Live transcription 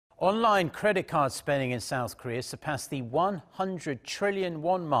Online credit card spending in South Korea surpassed the 100 trillion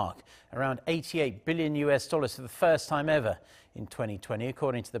won mark, around $88 billion for the first time ever in 2020,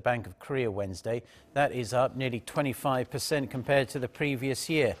 according to the Bank of Korea Wednesday. That is up nearly 25% compared to the previous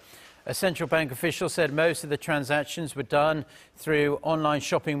year. A central bank official said most of the transactions were done through online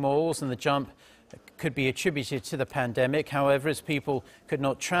shopping malls, and the jump could be attributed to the pandemic. However, as people could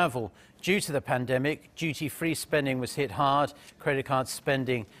not travel due to the pandemic, duty-free spending was hit hard. Credit card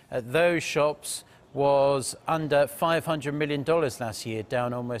spending at those shops was under $500 million last year,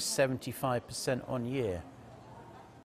 down almost 75% on year.